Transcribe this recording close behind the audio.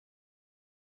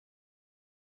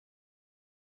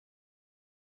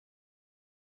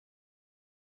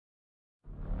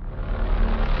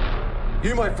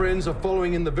You, my friends, are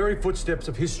following in the very footsteps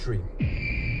of history.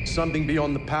 Something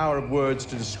beyond the power of words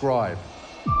to describe.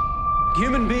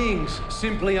 Human beings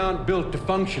simply aren't built to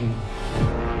function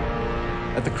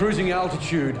at the cruising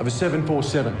altitude of a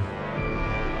 747.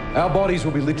 Our bodies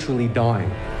will be literally dying.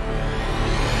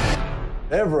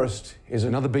 Everest is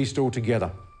another beast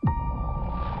altogether.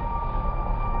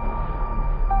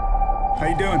 How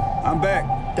you doing? I'm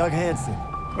back. Doug Hansen.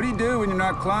 What do you do when you're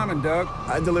not climbing, Doug?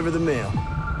 I deliver the mail.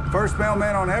 First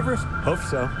mailman on Everest? Hope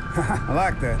so. I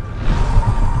like that.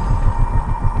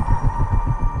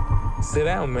 Sit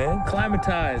down, man.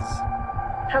 Climatize.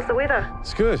 How's the weather?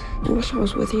 It's good. I wish I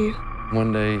was with you.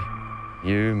 One day,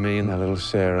 you, me, and that little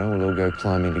Sarah will all go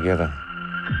climbing together.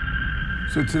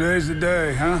 So today's the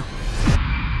day, huh?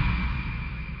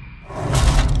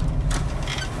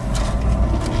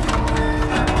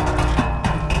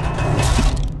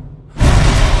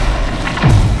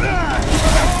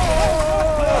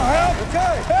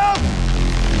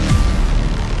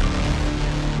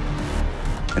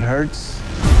 It hurts.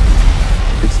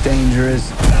 It's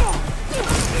dangerous.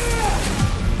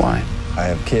 Why? I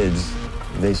have kids.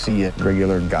 They see a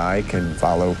regular guy can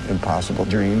follow impossible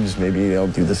dreams. Maybe they'll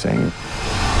do the same.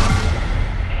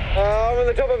 I'm on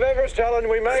the top of Everest, Alan.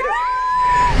 We made it.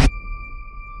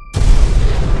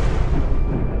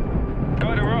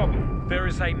 Go to Rob. There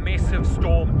is a massive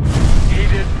storm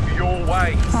headed your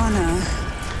way. Oh, no.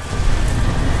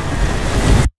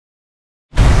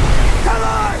 Come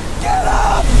on! Get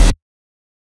up!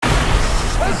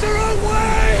 That's the wrong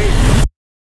way!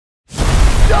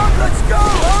 Doug, let's go!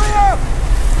 Hurry up!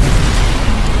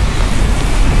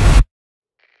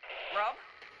 Rob,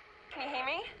 can you hear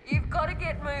me? You've got to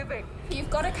get moving. You've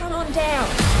got to come on down.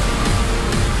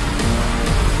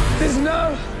 There's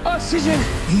no oxygen.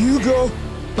 You go.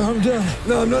 I'm done.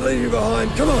 No, I'm not leaving you behind.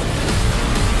 Come on.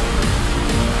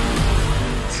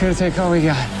 It's gonna take all we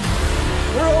got.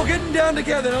 We're all getting down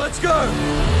together. Now let's go.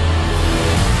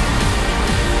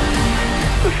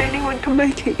 If anyone can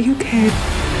make it, you can.